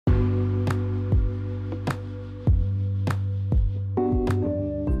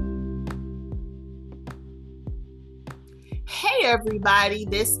everybody.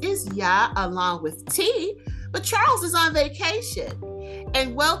 This is Ya along with T, but Charles is on vacation.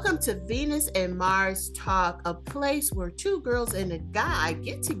 And welcome to Venus and Mars Talk, a place where two girls and a guy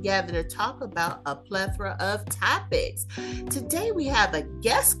get together to talk about a plethora of topics. Today we have a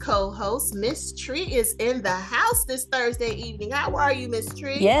guest co-host. Miss Tree is in the house this Thursday evening. How are you, Miss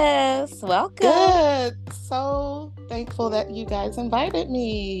Tree? Yes, welcome. Good. So thankful that you guys invited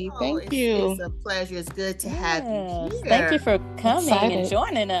me. Thank you. It's a pleasure. It's good to have you here. Thank you for coming and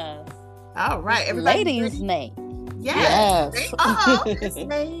joining us. All right, everybody. Ladies' night. Yes. It's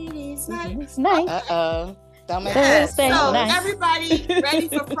ladies' night. Don't make So everybody ready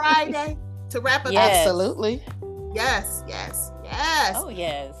for Friday to wrap up? Yes. Absolutely. Yes. Oh,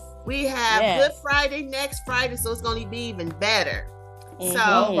 yes. We have Good Friday next Friday, so it's going to be even better. Mm-hmm.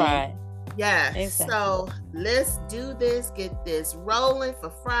 So, right. Yes. Exactly. So let's do this, get this rolling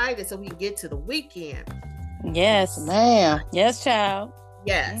for Friday so we can get to the weekend. Yes. Ma'am. Yes, child.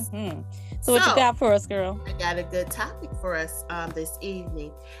 Yes. Mm-hmm. So what you got for us, girl? I got a good topic for us this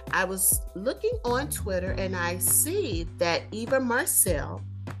evening. I was looking on Twitter and I see that Eva Marcille,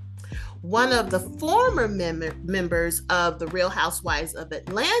 one of the former members of the Real Housewives of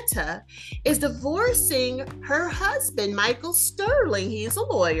Atlanta, is divorcing her husband, Michael Sterling. He's a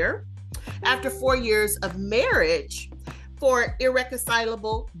lawyer. After 4 years of marriage for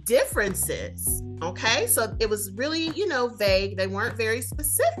irreconcilable differences. Okay, so it was really, vague. They weren't very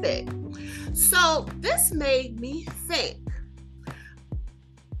specific. So this made me think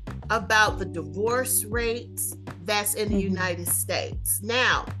about the divorce rates that's in the United States.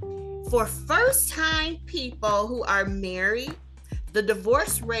 Now, for first-time people who are married, the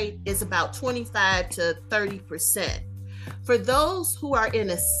divorce rate is about 25 to 30%. For those who are in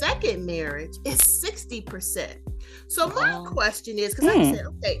a second marriage, it's 60%. So my question is, because I said,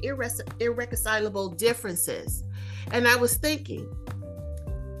 okay, irreconcilable differences. And I was thinking,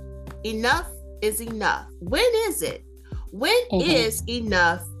 enough is enough. When is it? When is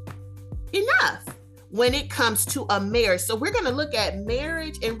enough enough? When it comes to a marriage. So we're going to look at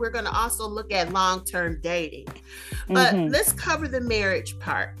marriage and we're going to also look at long-term dating. But let's cover the marriage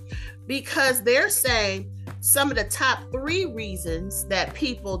part, because they're saying some of the top 3 reasons that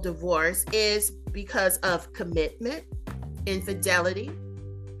people divorce is because of commitment, infidelity,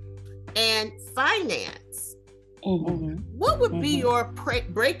 and finance. What would be your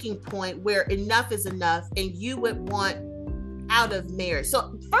breaking point where enough is enough and you would want out of marriage?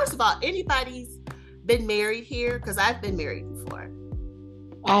 So first of all, anybody's been married here? Because I've been married before.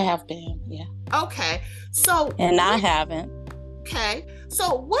 I have been, yeah. Okay. So I haven't. Okay.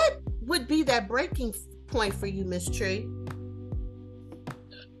 So what would be that breaking point for you, Miss Tree?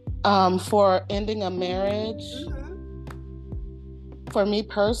 For ending a marriage, for me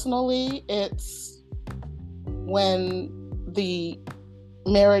personally, it's when the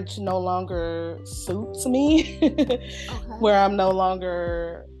marriage no longer suits me, where I'm no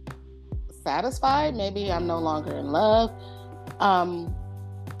longer satisfied. Maybe I'm no longer in love.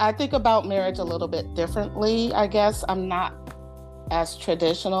 I think about marriage a little bit differently. I guess I'm not as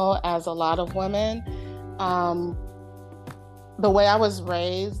traditional as a lot of women. The way I was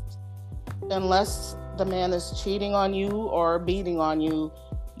raised, unless the man is cheating on you or beating on you,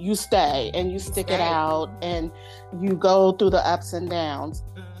 you stay and you stick it out and you go through the ups and downs.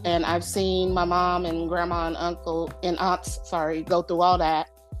 And I've seen my mom and grandma and aunts go through all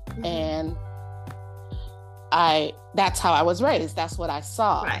that. And that's how I was raised. That's what I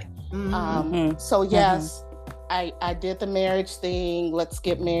saw. Right. So yes, I did the marriage thing. Let's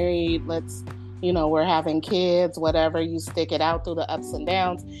get married. Let's, we're having kids, whatever. You stick it out through the ups and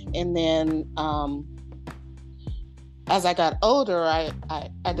downs. And then as I got older, I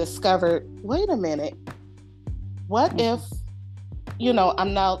discovered, wait a minute, what if,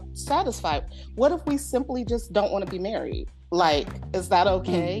 I'm not satisfied? What if we simply just don't want to be married? Like, is that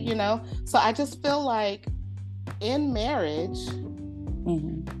okay? So I just feel like in marriage,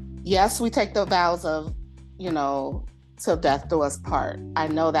 yes, we take the vows of, till death do us part. I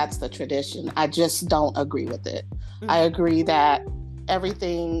know that's the tradition. I just don't agree with it. I agree that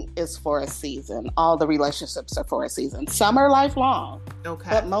everything is for a season. All the relationships are for a season. Some are lifelong,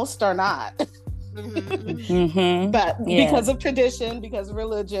 but most are not. But because of tradition, because of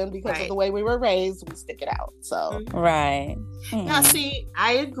religion, because of the way we were raised, we stick it out. So Now, see,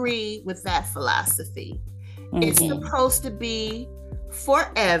 I agree with that philosophy. It's supposed to be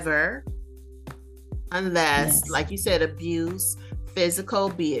forever, unless, like you said, abuse, physical,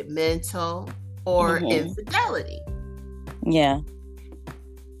 be it mental, or infidelity. Yeah.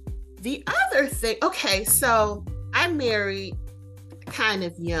 The other thing, so I married kind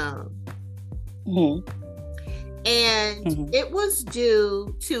of young. And it was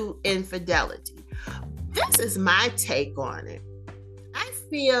due to infidelity. This is my take on it. I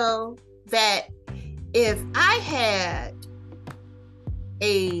feel that if I had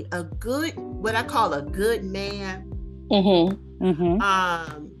a good, what I call a good man,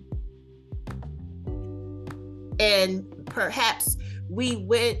 and perhaps we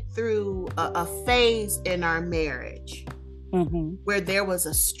went through a phase in our marriage where there was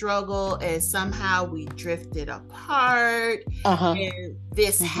a struggle and somehow we drifted apart and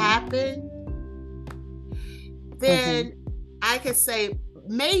this happened, then I could say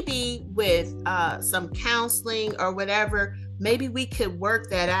maybe with some counseling or whatever, maybe we could work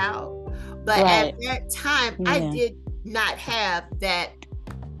that out. But at that time, I did not have that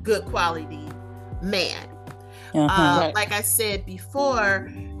good quality man. Like I said before,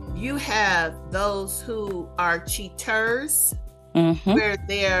 you have those who are cheaters, where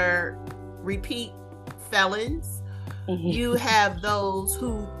they're repeat felons. You have those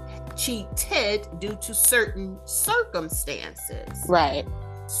who cheated due to certain circumstances. Right.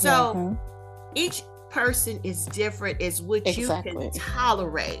 So each person is different, is what you can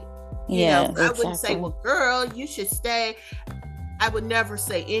tolerate. You know, I wouldn't say, well, girl, you should stay. I would never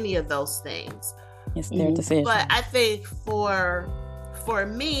say any of those things. It's their decision. But I think for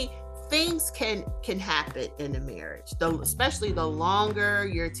me, things can happen in a marriage. Especially the longer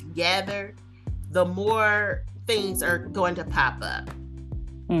you're together, the more things are going to pop up.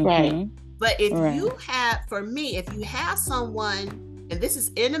 Right. But if you have, for me, if you have someone, and this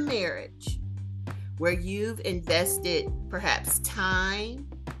is in a marriage, where you've invested perhaps time,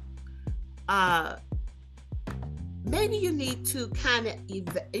 maybe you need to kind of,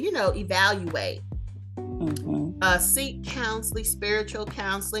 evaluate. Seek counseling, spiritual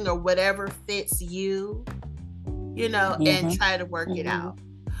counseling, or whatever fits you, and try to work it out.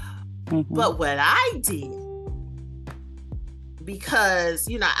 But what I did, because,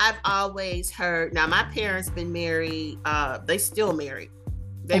 I've always heard, now my parents been married, they still married.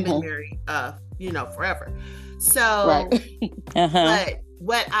 They've been married, forever. So, but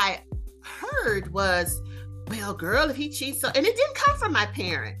what I heard was, well, girl, if he cheats, and it didn't come from my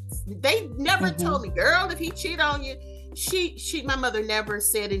parents. They never told me, girl, if he cheat on you. My mother never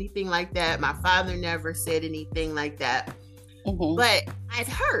said anything like that. My father never said anything like that. But I've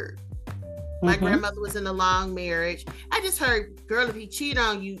heard. My grandmother was in a long marriage. I just heard, girl, if he cheat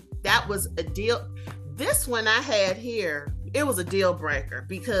on you, that was a deal. This one I had here, it was a deal breaker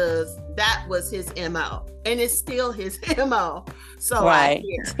because that was his MO. And it's still his MO. So I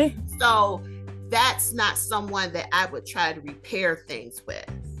hear. So that's not someone that I would try to repair things with.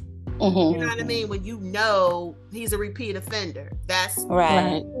 You know what I mean? When he's a repeat offender, that's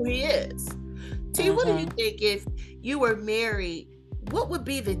who he is. T, what do you think if you were married? What would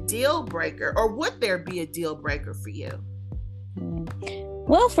be the deal breaker, or would there be a deal breaker for you?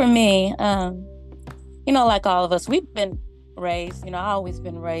 Well, for me, like all of us, we've been raised, I've always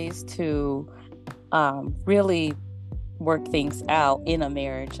been raised to really work things out in a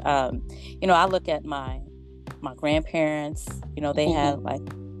marriage. I look at my grandparents, they had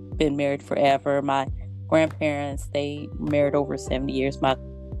been married forever. My grandparents, they married over 70 years. My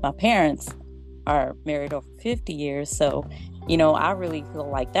parents are married over 50 years. So, I really feel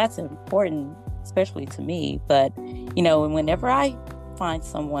like that's important, especially to me. But, whenever I find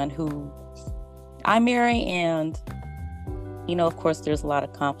someone who I marry, and, of course, there's a lot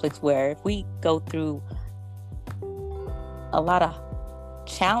of conflicts where if we go through a lot of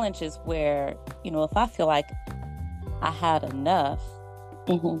challenges where, if I feel like I had enough,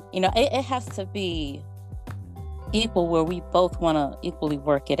 it has to be equal, where we both want to equally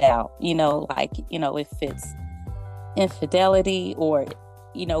work it out. If it's infidelity or,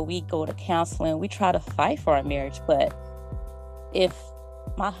 we go to counseling, we try to fight for our marriage. But if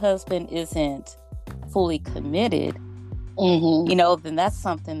my husband isn't fully committed, then that's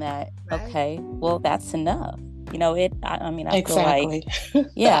something that, okay, well, that's enough. I feel like,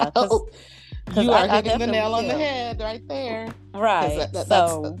 yeah. You are hitting the nail on the head right there. Right.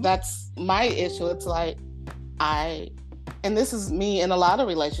 That's my issue. It's like and this is me in a lot of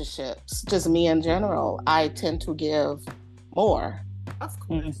relationships, just me in general, I tend to give more. Of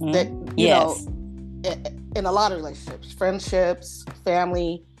course. That, you know, in a lot of relationships, friendships,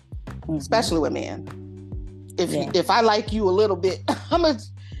 family, especially with men. If I like you a little bit, I'm a,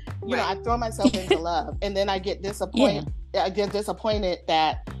 I throw myself into love, and then I get disappointed. I get disappointed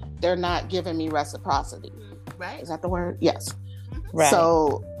that they're not giving me reciprocity. Right? Is that the word? Yes. Right.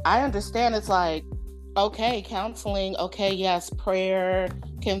 So I understand. It's like, okay, counseling. Okay, yes, prayer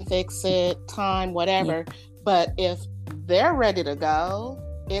can fix it. Time, whatever. But if they're ready to go,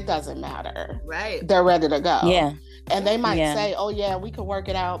 it doesn't matter. Right. They're ready to go. Yeah. And they might say, oh yeah, we can work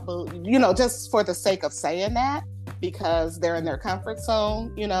it out, but just for the sake of saying that, because they're in their comfort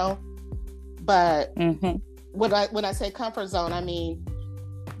zone, But when I say comfort zone, I mean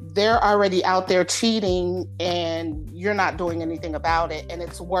they're already out there cheating and you're not doing anything about it, and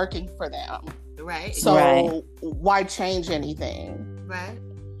it's working for them. Right. So why change anything? Right.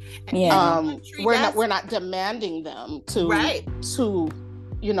 Yeah. We're not demanding them to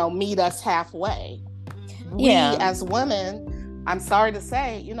meet us halfway. We as women, I'm sorry to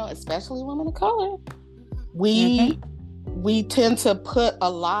say, especially women of color, we tend to put a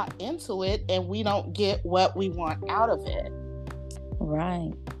lot into it and we don't get what we want out of it.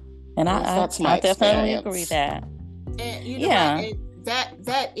 Right. And I definitely agree that. And you know what?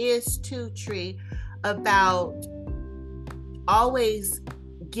 That is too, Tree, about always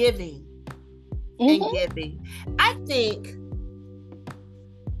giving and giving. I think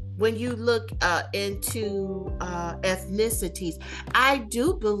when you look into ethnicities, I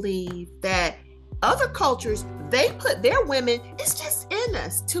do believe that other cultures, they put their women, it's just in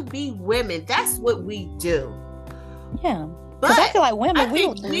us to be women. That's what we do. Yeah. Because I feel like women,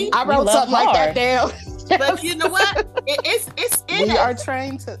 I wrote something like that down. But you know what? It's in us. We are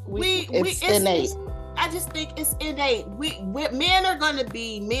trained to, it's innate. I just think it's innate. We men are going to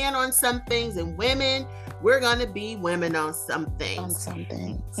be men on some things, and women, we're going to be women on some things.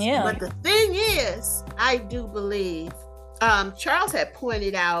 Yeah. But the thing is, I do believe, Charles had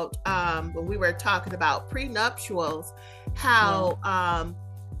pointed out when we were talking about prenuptials, how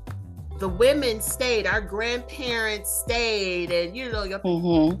the women stayed, our grandparents stayed, and your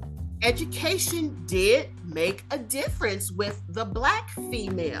education did make a difference with the Black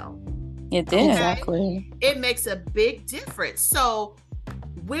female. It did. Exactly. It makes a big difference. So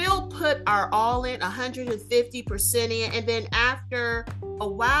we'll put our all in 150% in, and then after a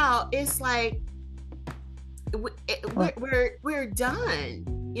while, it's like we're done.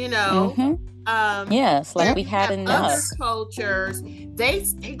 Yes, like we had enough. Other cultures,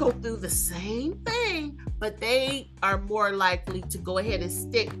 they go through the same thing, but they are more likely to go ahead and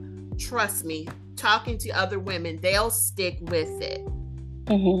stick. Trust me, talking to other women, they'll stick with it.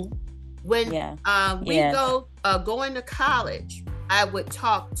 When going to college, I would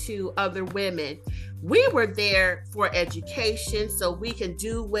talk to other women. We were there for education so we can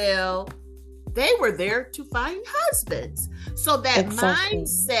do well. They were there to find husbands. So that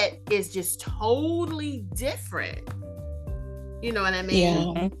mindset is just totally different. You know what I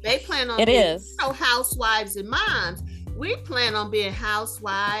mean? Yeah. They plan on being housewives and moms. We plan on being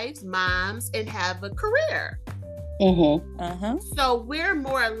housewives, moms, and have a career. So we're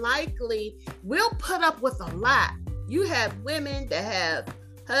more likely, we'll put up with a lot. You have women that have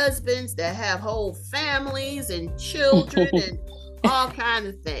husbands, that have whole families and children and all kind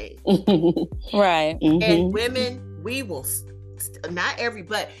of things. Right. And women, we will, not every,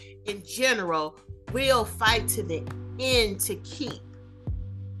 but in general, we'll fight to the end to keep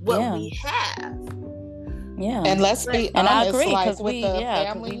what we have. Yeah. And let's be honest, I agree, like with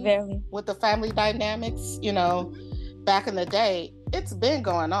the family dynamics, back in the day, it's been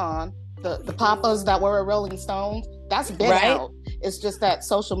going on. The papas that were Rolling Stones, that's been out. It's just that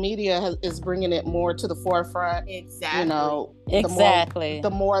social media is bringing it more to the forefront. Exactly. The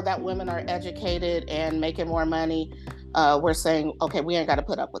more that women are educated and making more money, we're saying, okay, we ain't got to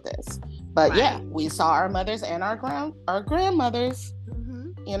put up with this. But we saw our mothers and our grandmothers.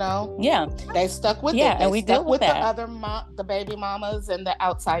 They stuck with it. They and we stuck deal with that. The baby mamas and the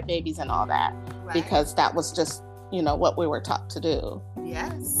outside babies and all that, because that was just what we were taught to do.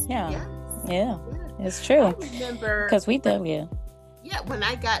 Yes. Yeah. It's true. I remember because we do. When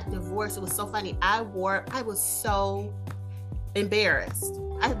I got divorced, it was so funny. I was so embarrassed.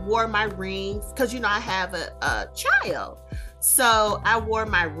 I wore my rings because I have a child, so I wore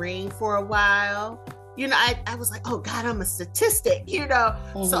my ring for a while. I was like, oh God, I'm a statistic,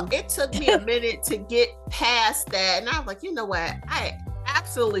 So it took me a minute to get past that. And I was like, you know what? I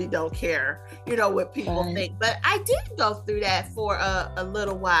absolutely don't care, what people think. But I did go through that for a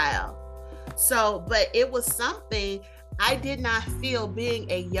little while. So, but it was something I did not feel, being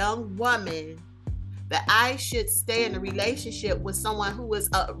a young woman, that I should stay in a relationship with someone who was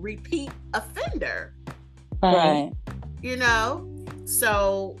a repeat offender. Right.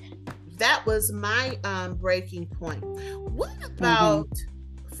 So that was my breaking point. What about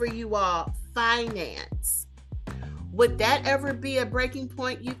for you all, finance? Would that ever be a breaking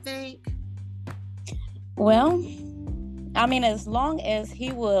point, you think? Well, I mean, as long as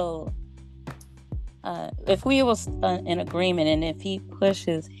he will, if we was in agreement, and if he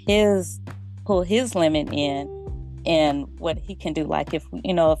pull his limit in, and what he can do. Like if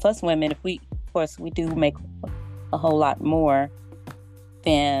if us women, of course we do make a whole lot more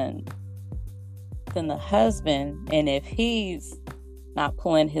than the husband, and if he's not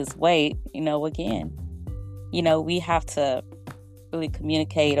pulling his weight, again, we have to really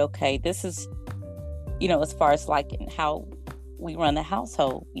communicate, okay, this is, as far as like how we run the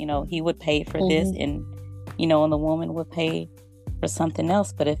household, he would pay for this, and and the woman would pay for something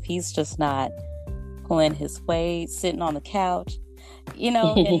else. But if he's just not pulling his weight, sitting on the couch,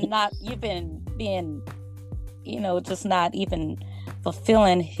 and not even being, just not even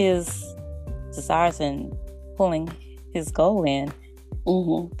fulfilling his desires and pulling his goal in,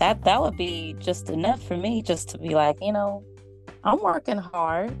 that would be just enough for me, just to be like, I'm working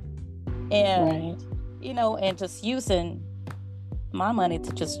hard, and and just using my money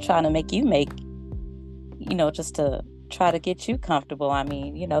to just try to make you just to try to get you comfortable. I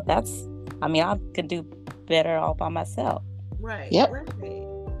mean, I could do better all by myself. Right. Yep. Right.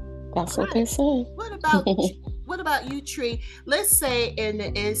 That's what they say. What about you, Tree? Let's say in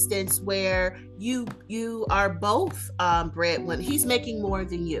the instance where you are both breadwinners. He's making more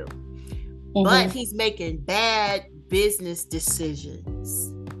than you, but he's making bad business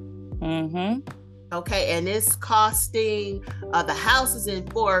decisions. Okay, and it's costing, the house is in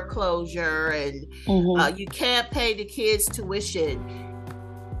foreclosure, and you can't pay the kids' tuition.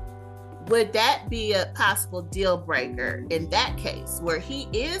 Would that be a possible deal breaker in that case, where he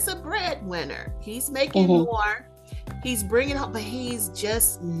is a breadwinner, he's making more, he's bringing home, but he's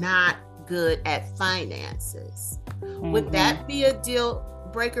just not good at finances? Would that be a deal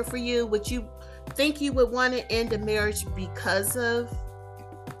breaker for you? Would you think you would want to end a marriage because of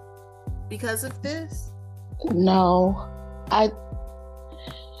this? No,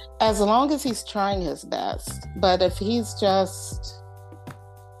 as long as he's trying his best. But if he's just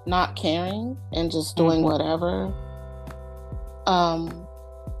not caring and just doing whatever,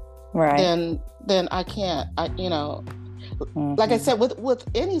 right, then I can't. Like I said, with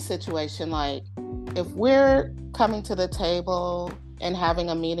any situation, like if we're coming to the table and having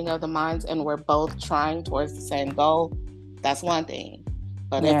a meeting of the minds and we're both trying towards the same goal, that's one thing.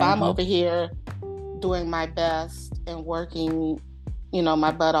 But if I'm over here doing my best and working,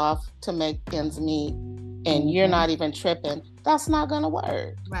 my butt off to make ends meet, and you're not even tripping, that's not going to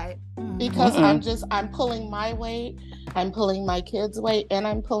work. Right. Because I'm pulling my weight, I'm pulling my kids' weight, and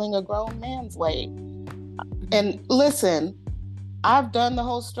I'm pulling a grown man's weight. And listen, I've done the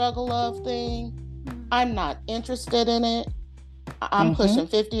whole struggle love thing. I'm not interested in it. I'm pushing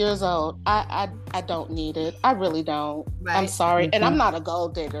 50 years old. I don't need it. I really don't. Right. I'm sorry. And I'm not a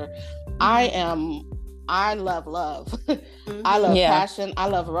gold digger. I love love. I love passion. I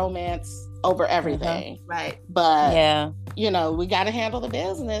love romance over everything. Right. But we got to handle the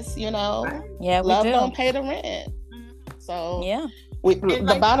business, Right. Yeah, love don't pay the rent. So yeah.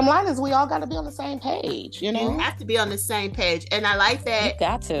 The bottom line is we all got to be on the same page, You have to be on the same page. And I like that. You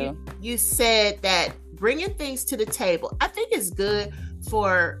got to. You said that bringing things to the table. I think it's good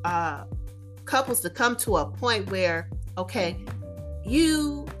for couples to come to a point where, okay,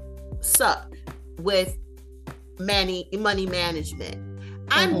 you suck with money management.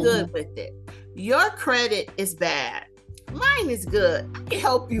 I'm good with it. Your credit is bad. Mine is good. I can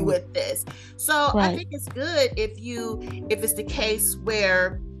help you with this. So I think it's good if it's the case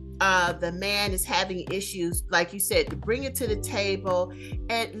where the man is having issues, like you said, to bring it to the table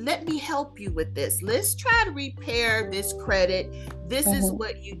and let me help you with this. Let's try to repair this credit. This is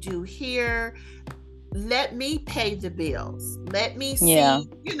what you do here. Let me pay the bills. Let me see,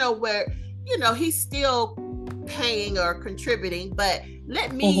 where, he's still paying or contributing, but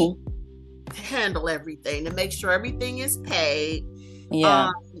let me handle everything to make sure everything is paid.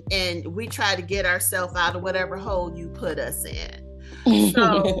 And we try to get ourselves out of whatever hole you put us in.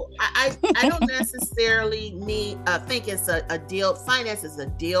 So I don't necessarily think it's a deal. Finance is a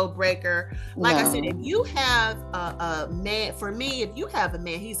deal breaker. Like I said, if you have a man, for me, if you have a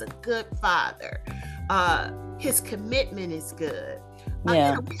man, he's a good father. His commitment is good. We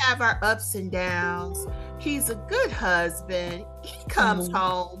have our ups and downs. He's a good husband. He comes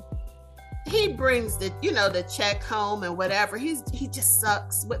home. He brings the check home and whatever. He just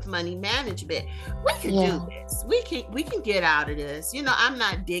sucks with money management. We can do this. We can get out of this. I'm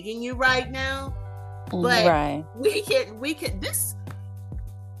not digging you right now, but we can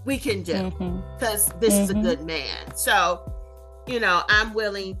do, because this is a good man. So, I'm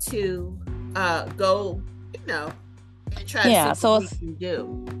willing to go, and try to see what we can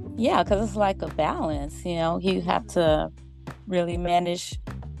do. Yeah, because it's like a balance. You have to really manage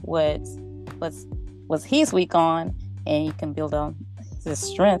what's he's weak on, and you can build on his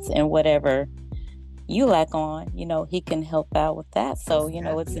strengths and whatever you lack on, he can help out with that. So, it's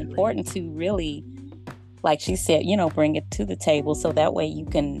Definitely. important to really, like she said, bring it to the table so that way you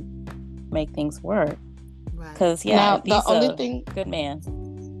can make things work. Right. Because, Now, if he's the only a thing, good man.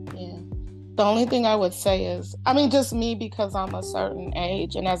 yeah, the only thing I would say is, I mean, just me, because I'm a certain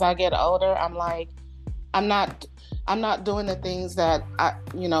age, and as I get older, I'm like, I'm not doing the things that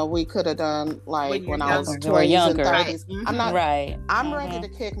we could have done like when I was When 20s you were younger. and 30s. Right. Mhm. I'm not. Right. I'm ready to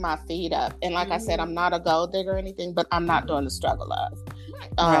kick my feet up, and like I said, I'm not a gold digger or anything, but I'm not doing the struggle of.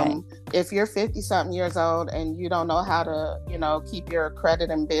 Right. If you're 50 something years old and you don't know how to, keep your credit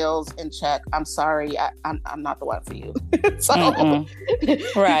and bills in check, I'm sorry, I'm not the one for you. So,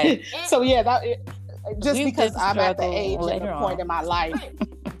 right. So yeah, just We've because I'm at the struggled age and later the point on. in my life,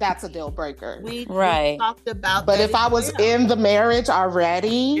 that's a deal breaker. We Right. talked about But that if I as was well. in the marriage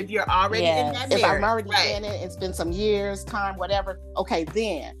already, If you're already in Yes. that marriage, if I'm already right. in it, it's been some years, time, whatever, okay,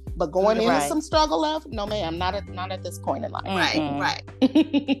 then. But going into Right. some struggle of, no ma'am, not at this point in life. Right.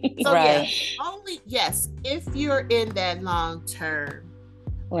 Mm-mm. So Right. yes, if you're in that long term,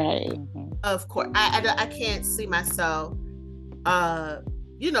 Right. Mhm. of course, I can't see myself,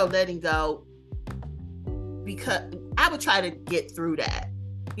 letting go, because I would try to get through that,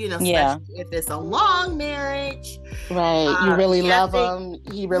 especially Yeah. if it's a long marriage. Right. You really yeah, I love think-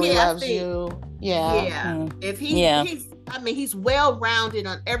 him. He really yeah, I loves think- you. Yeah. Mm. If Yeah. he's well-rounded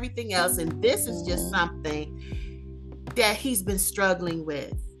on everything else, and this is just something that he's been struggling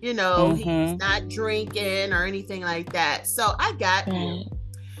with. He's not drinking or anything like that. So I got you.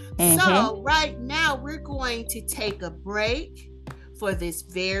 Mhm. So right now we're going to take a break for this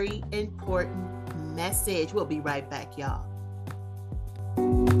very important message. We'll be right back, y'all.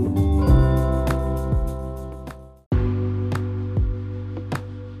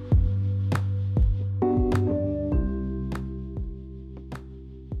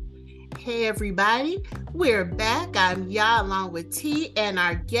 Hey everybody, we're back. I'm Ya along with T and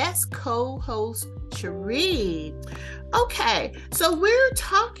our guest co-host Cherie. Okay, so we're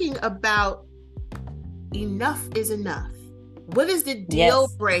talking about enough is enough. What is the deal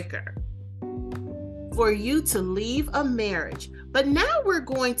breaker for you to leave a marriage? But now we're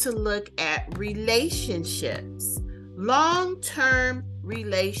going to look at relationships, long-term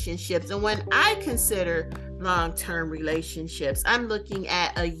relationships. And when I consider long-term relationships, I'm looking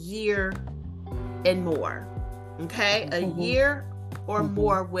at a year and more. Okay, a year or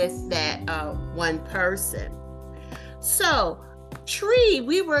more with that one person. So, Tree,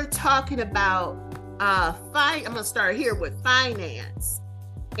 we were talking about I'm gonna start here with finance,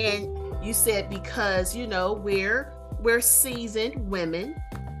 and you said because we're seasoned women.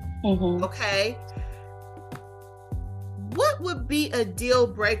 Okay, what would be a deal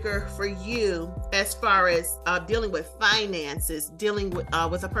breaker for you as far as dealing with finances, dealing with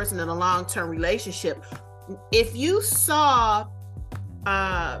a person in a long-term relationship? If you saw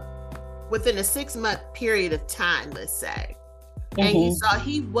within a 6-month period of time, let's say, and you saw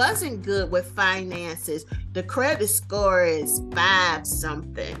he wasn't good with finances, the credit score is 5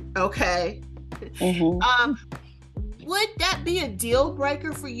 something, okay? Would that be a deal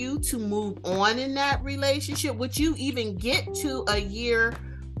breaker for you to move on in that relationship? Would you even get to a year,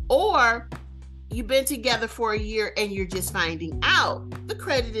 or you've been together for a year and you're just finding out the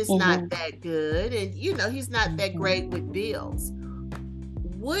credit is not that good, and he's not that great with bills?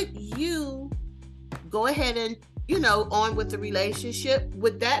 Would you go ahead and on with the relationship?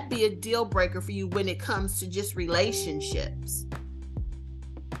 Would that be a deal breaker for you when it comes to just relationships?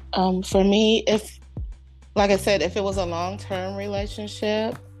 For me, like I said, if it was a long-term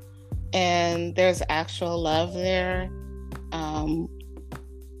relationship and there's actual love there,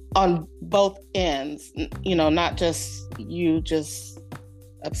 on both ends, not just you just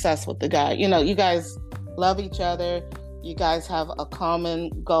obsessed with the guy. You guys love each other. You guys have a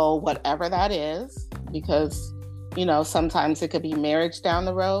common goal, whatever that is, because sometimes it could be marriage down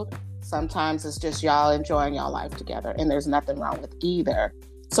the road. Sometimes it's just y'all enjoying y'all life together, and there's nothing wrong with either.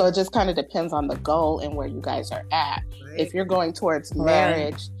 So it just kind of depends on the goal and where you guys are at. Right. If you're going towards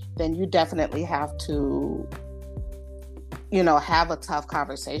marriage, then you definitely have to, have a tough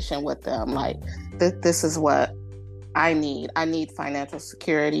conversation with them. Like, this is what I need. I need financial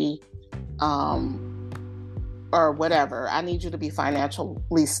security, or whatever. I need you to be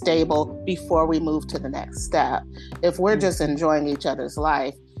financially stable before we move to the next step. If we're just enjoying each other's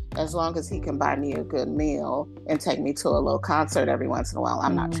life, as long as he can buy me a good meal and take me to a little concert every once in a while,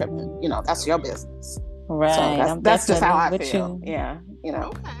 I'm not tripping. That's your business. Right. So that's just how I feel. Yeah.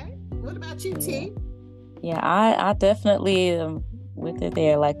 Okay. What about you, T? Yeah, I definitely am with it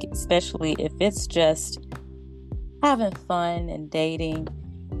there. Like, especially if it's just having fun and dating,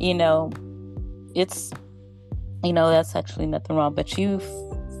 it's, that's actually nothing wrong, but you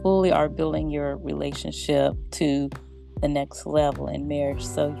fully are building your relationship to the next level in marriage.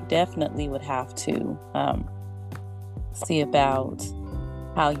 So you definitely would have to see about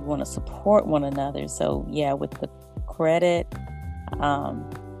how you want to support one another. So yeah, with the credit, I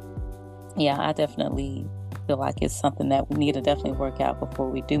definitely feel like it's something that we need to definitely work out before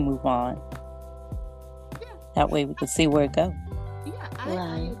we do move on. Yeah. That way we can see where it goes. Yeah,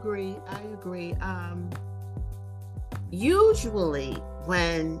 I agree. Usually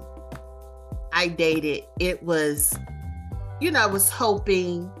when I dated, it was, I was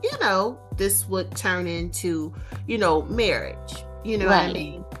hoping, this would turn into, marriage. You know what I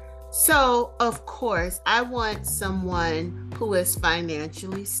mean? So, of course, I want someone who is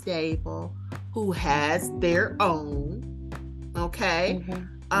financially stable, who has their own, okay?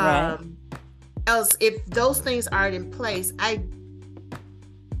 Mm-hmm. Else, if those things aren't in place,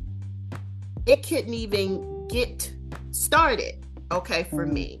 it couldn't even get started, okay, for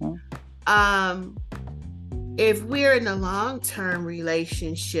me. If we're in a long-term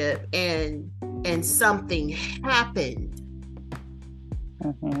relationship and something happened,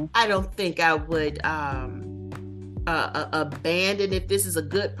 I don't think I would abandon. If this is a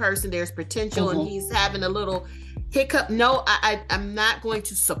good person, there's potential, and he's having a little hiccup. No, I'm not going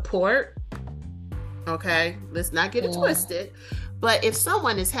to support. Okay, let's not get it twisted. But if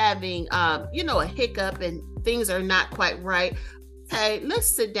someone is having, a hiccup and things are not quite right, hey, let's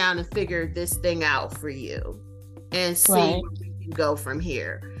sit down and figure this thing out for you and see where we can go from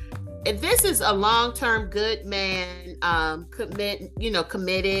here. If this is a long-term good man,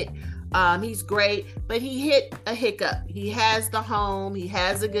 committed, he's great, but he hit a hiccup. He has the home, he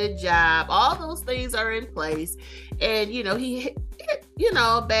has a good job, all those things are in place, and he hit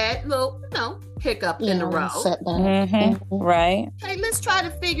a bad little hiccup in the road. Right. Hey, let's try to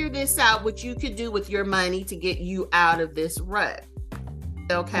figure this out, what you could do with your money to get you out of this rut.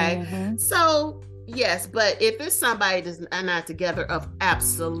 Okay. So yes, but if it's somebody that's not together,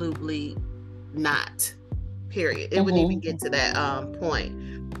 absolutely not. Period. It wouldn't even get to that point.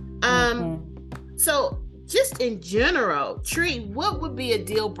 So just in general, Tree, what would be a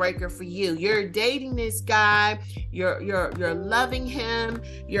deal breaker for you? You're dating this guy, you're loving him,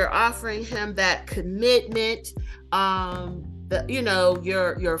 you're offering him that commitment,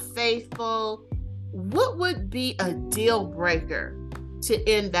 you're faithful. What would be a deal breaker to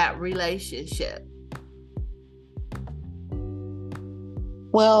end that relationship?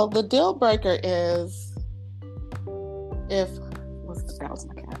 Well, the deal breaker is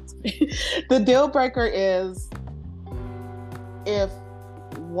the deal breaker is if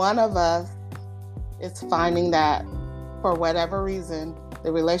one of us is finding that for whatever reason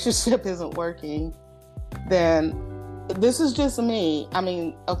the relationship isn't working, then this is just me. I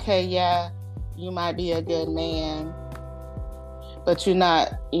mean, okay, yeah, you might be a good man, but you're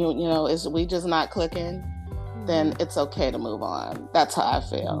not, is we just not clicking, then it's okay to move on. That's how I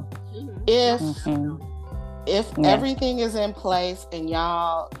feel. If everything is in place and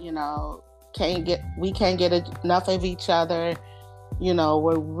y'all, we can't get enough of each other, we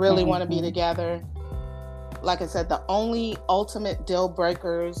really want to be together. Like I said, the only ultimate deal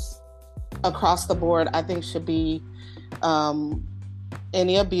breakers across the board, I think, should be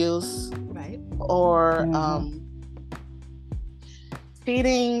any abuse, right, or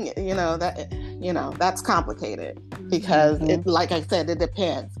cheating. That's complicated because it, like I said, it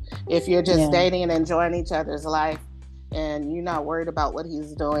depends. If you're just dating and enjoying each other's life and you're not worried about what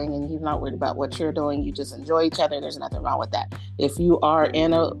he's doing and he's not worried about what you're doing, you just enjoy each other, there's nothing wrong with that. If you are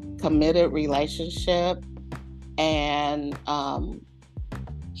in a committed relationship and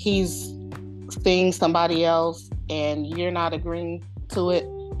he's seeing somebody else and you're not agreeing to it,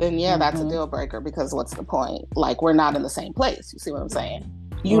 then that's a deal breaker, because what's the point? Like, we're not in the same place. You see what I'm saying?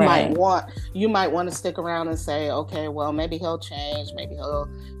 You might want to stick around and say, okay, well, maybe he'll change, maybe he'll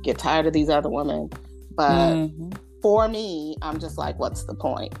get tired of these other women. But for me, I'm just like, what's the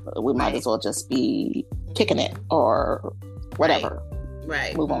point? We might as well just be kicking it or whatever.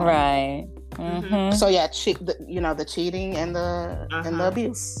 Right. Move on. Right. So yeah, the cheating and the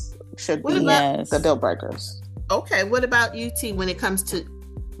abuse should be the deal breakers. Okay. What about you, T, when it comes to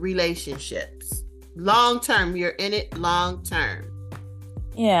relationships? Long term, you're in it long term.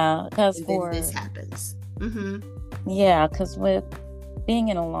 Yeah, because this happens. Yeah, because with being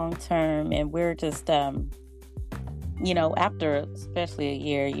in a long term and we're just, after especially a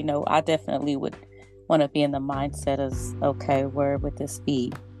year, I definitely would want to be in the mindset of, okay, where would this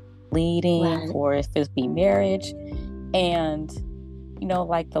be leading, or if it be marriage? And,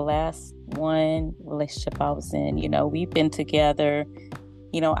 like the last one relationship I was in, we've been together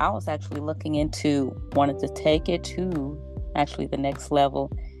I was actually looking into wanting to take it to actually the next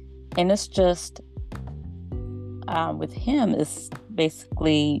level. And it's just, with him, it's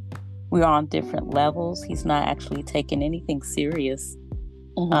basically we're on different levels. He's not actually taking anything serious.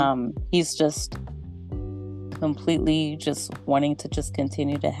 He's just completely just wanting to just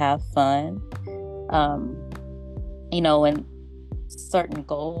continue to have fun. And certain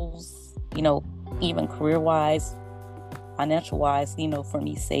goals, even career-wise, financial-wise, for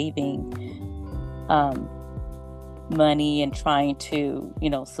me saving money and trying to,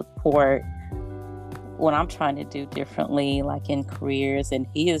 support what I'm trying to do differently, like in careers. And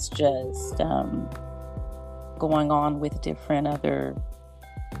he is just going on with different other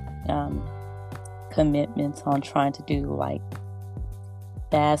commitments on trying to do like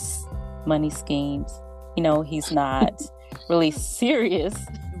fast money schemes. He's not really serious.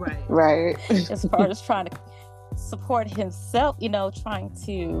 Right. As far as trying to support himself, trying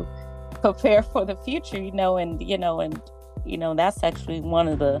to prepare for the future, and that's actually one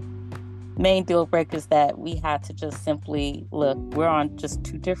of the main deal breakers that we had to just simply look. We're on just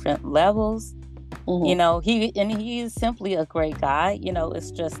two different levels. He is simply a great guy.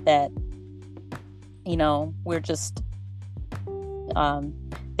 It's just that, we're just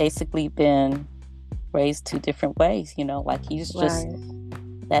basically been raised two different ways, like he's just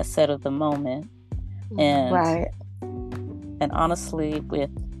that set of the moment. And and honestly, with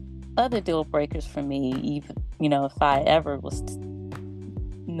other deal breakers for me, even if I ever was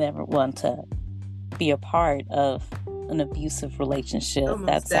never want to be a part of an abusive relationship,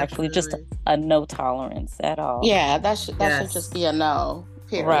 that's definitely. Actually just a no tolerance at all. Yeah, that should just be a no,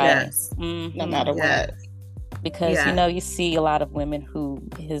 period. Right. Yes. No matter what. Because you see a lot of women who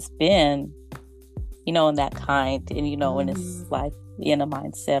has been in that kind, and and it's like in a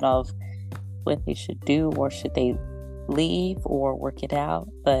mindset of what they should do, or should they leave or work it out.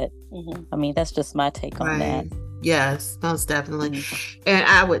 But I mean, that's just my take on that. Yes, most definitely. And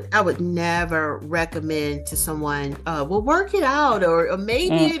I would never recommend to someone, well, work it out, or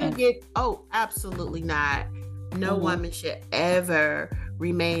maybe it'll get, absolutely not. No woman should ever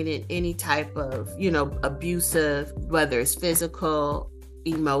remain in any type of, abusive, whether it's physical,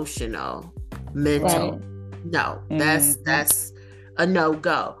 emotional, mental. No, that's a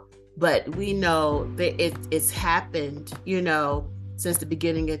no-go. But we know that it's happened, since the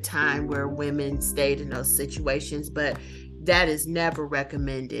beginning of time, where women stayed in those situations. But that is never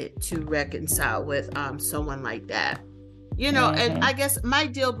recommended to reconcile with someone like that. And I guess my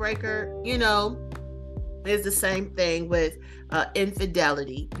deal breaker, is the same thing with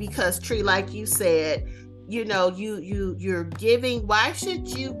infidelity. Because Tree, like you said, you're giving. Why should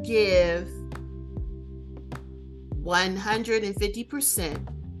you give 150%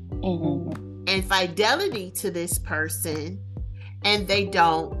 and fidelity to this person, and they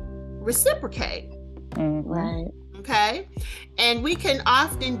don't reciprocate? Right. Okay. And we can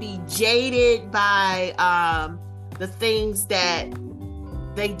often be jaded by the things that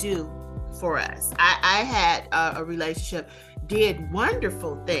they do for us. I had a relationship, did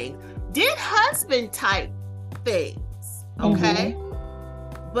wonderful things, did husband type things. Okay.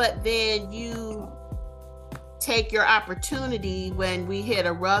 But then you take your opportunity when we hit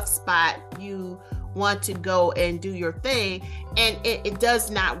a rough spot. You want to go and do your thing, and it does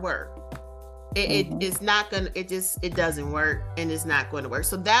not work. It's not gonna. It doesn't work, and it's not going to work.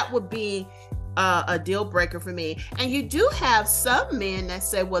 So that would be a deal breaker for me. And you do have some men that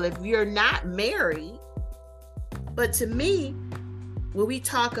say, well, if you're not married, but to me, when we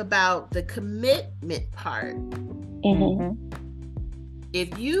talk about the commitment part,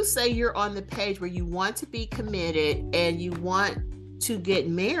 if you say you're on the page where you want to be committed and you want to get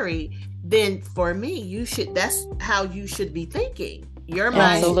married, then for me, that's how you should be thinking. Your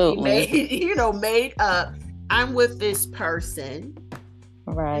mind should be made up. I'm with this person.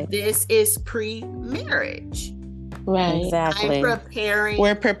 Right. This is pre-marriage. Right. Exactly. We're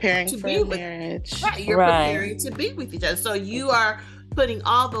preparing for marriage. Right. You're preparing to be with each other. So you are putting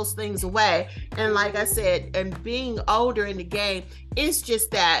all those things away. And like I said, and being older in the game, it's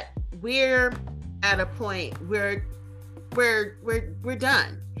just that we're at a point where we're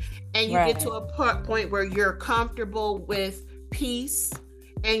done. And you get to a point where you're comfortable with peace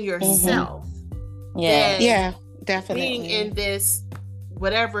and yourself. Yeah, definitely. Being in this,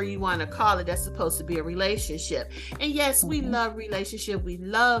 whatever you want to call it, that's supposed to be a relationship. And yes, we love relationship. We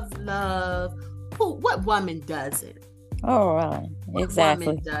love love. What woman doesn't? Oh, right. Exactly.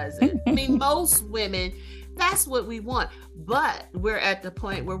 What woman doesn't? I mean, most women, that's what we want. But we're at the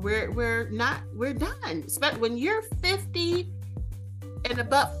point where we're done. Especially when you're 50 and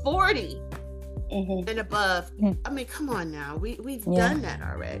about 40. and above. I mean, come on now. We've done that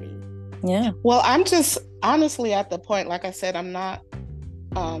already. Yeah. Well, I'm just honestly at the point, like I said, I'm not,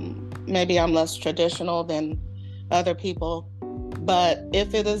 maybe I'm less traditional than other people, but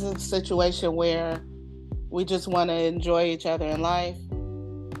if it is a situation where we just want to enjoy each other in life,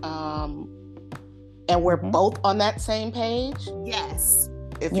 and we're both on that same page. Yes.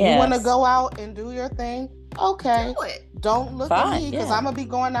 If you want to go out and do your thing, okay. Do it. Don't look at me, because I'm going to be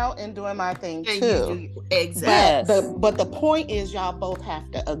going out and doing my thing too. Exactly. But the point is, y'all both have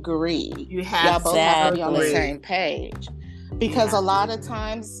to agree. Y'all both have to be on the same page. Because a lot of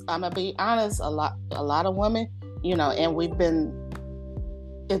times, I'm going to be honest, a lot of women, and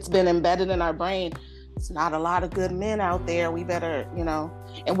it's been embedded in our brain. It's not a lot of good men out there. We better,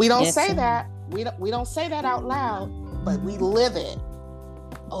 and we don't say that. We don't say that out loud, but we live it.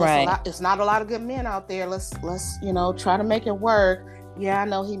 It's not a lot of good men out there. Let's try to make it work. Yeah, I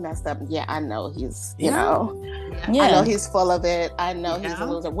know he messed up. Yeah, I know he's, I know he's full of it. I know he's a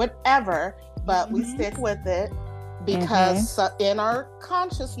loser. Whatever, but we stick with it because in our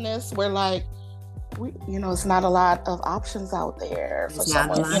consciousness, we're like, it's not a lot of options out there for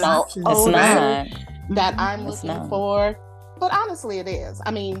someone, that I'm looking for. But honestly, it is.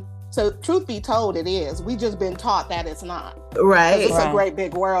 I mean, so truth be told, it is. We just been taught that it's not. Right. It's a great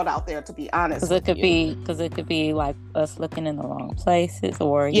big world out there, to be honest. Because it could be like us looking in the wrong places,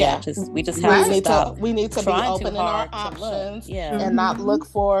 or we just have to stop. We need to be open in our options, and not look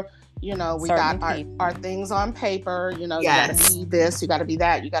for. We got our things on paper. You got to be this, you got to be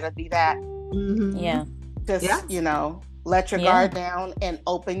that, you got to be that. Yeah. Just let your guard down and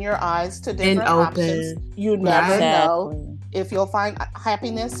open your eyes to different options. You never know if you'll find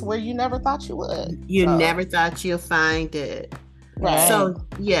happiness where you never thought you would. You never thought you'll find it. Right.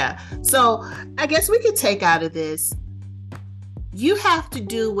 So I guess we could take out of this, you have to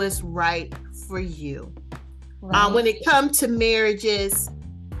do what's right for you. Right. When it comes to marriages,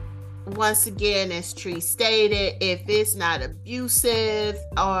 once again, as Tree stated, if it's not abusive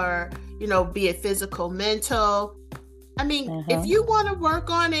or, be it physical, mental, I mean, if you want to work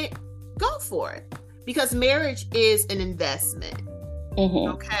on it, go for it. Because marriage is an investment.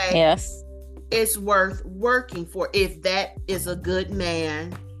 Okay? Yes. It's worth working for if that is a good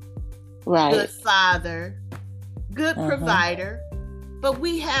man, good father, good provider. But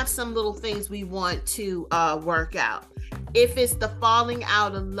we have some little things we want to work out. If it's the falling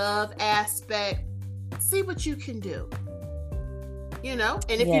out of love aspect, see what you can do. And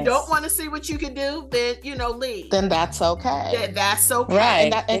if you don't want to see what you can do, then, leave. Then that's okay. That's okay.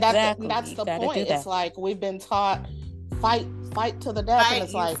 Right. And that's the point. It's like we've been taught fight to the death. And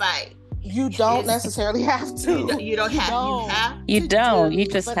it's like, you don't necessarily have to. You don't have to. You don't. You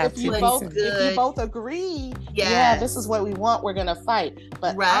just have to. If you both agree, this is what we want, we're going to fight.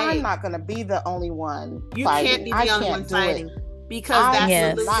 But I'm not going to be the only one you fighting. Can't be the only one fighting. Because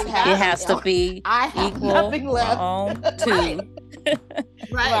that's it has to be equal nothing left.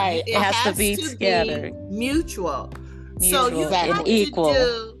 Right. It has to be together. Mutual. So you have equal. to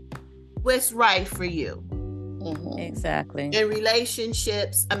do what's right for you. Exactly. In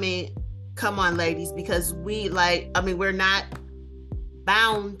relationships, I mean, come on, ladies, because we're not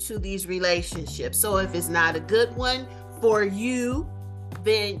bound to these relationships. So if it's not a good one for you,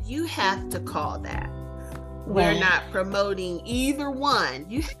 then you have to call that. We're not promoting either one.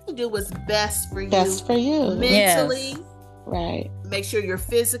 You have to do what's best for you. Best for you. Mentally. Yes. Right. Make sure you're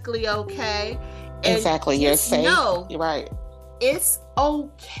physically okay. And exactly. You're safe. Right. It's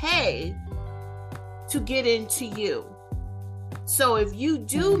okay to get into you. So if you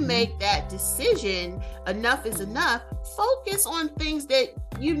do make that decision, enough is enough, focus on things that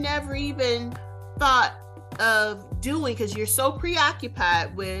you never even thought of doing because you're so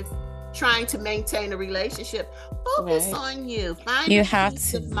preoccupied with trying to maintain a relationship. Focus on you. Find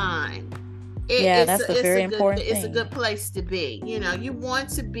peace of mind. That's a very important thing. It's a good place to be. You want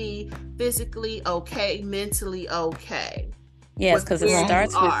to be physically okay, mentally okay. Yes, because it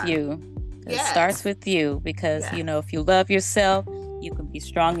starts with you. It starts with you because, if you love yourself, you can be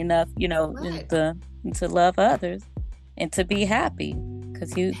strong enough, to love others and to be happy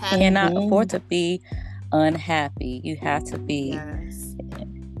because you cannot afford to be unhappy. You have to be. Yes.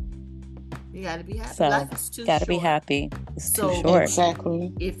 You got to be happy. So, life is too short. Got to be happy. It's too short.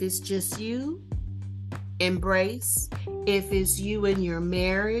 Exactly. If it's just you, embrace. If it's you in your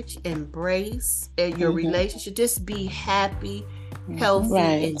marriage, embrace. And your relationship, just be happy, healthy,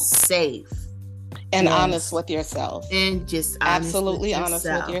 and safe. And honest with yourself. And just absolutely honest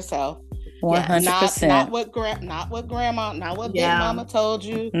with yourself. 100%. Not what grandma, not what big mama told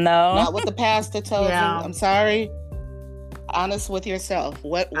you. No. Not what the pastor told you. I'm sorry. honest with yourself.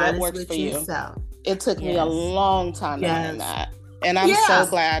 What works for you? It took me a long time to learn that. And I'm so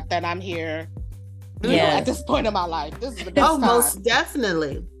glad that I'm here at this point in my life. This is the best time. Most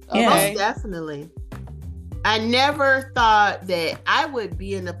definitely. Okay. Most definitely. I never thought that I would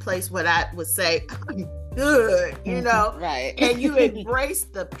be in a place where I would say, I'm good, you know? Right. And you embrace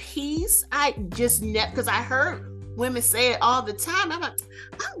the peace. I just, because I heard women say it all the time. I'm like,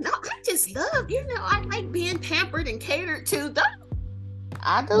 oh no, I just love, I like being pampered and catered to.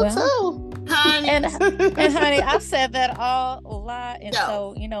 I do too. Honey. And honey, I've said that a lot. And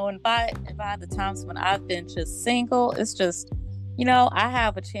so, and by the times when I've been just single, it's just, I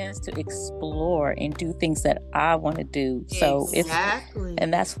have a chance to explore and do things that I want to do. So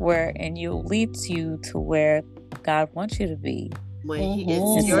and that's where, and you'll lead you to where God wants you to be. When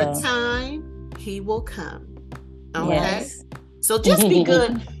it's your time, He will come. Okay. Yes. So just be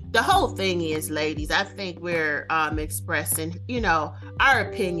good. The whole thing is, ladies, I think we're expressing, our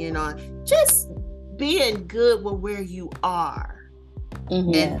opinion on just being good with where you are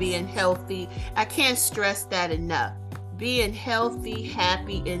and being healthy. I can't stress that enough. Being healthy,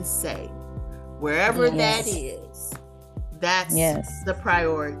 happy, and safe. Wherever that is, that's the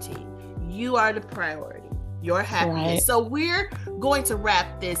priority. You are the priority. Your happiness. Right. So we're going to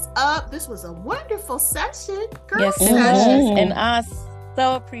wrap this up. This was a wonderful session. Girl session. And I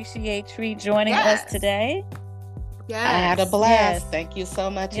so appreciate Tree joining us today. Yes. I had a blast. Thank you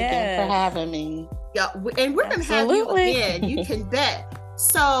so much again for having me. Yeah, and we're going to have you again. You can bet.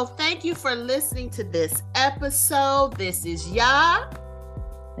 So thank you for listening to this episode. This is Ya.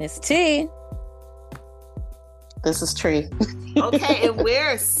 It's T. This is Tree. Okay, and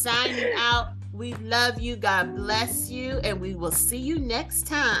we're signing out. We love you. God bless you. And we will see you next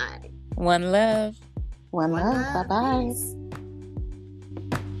time. One love. One love. Bye-bye.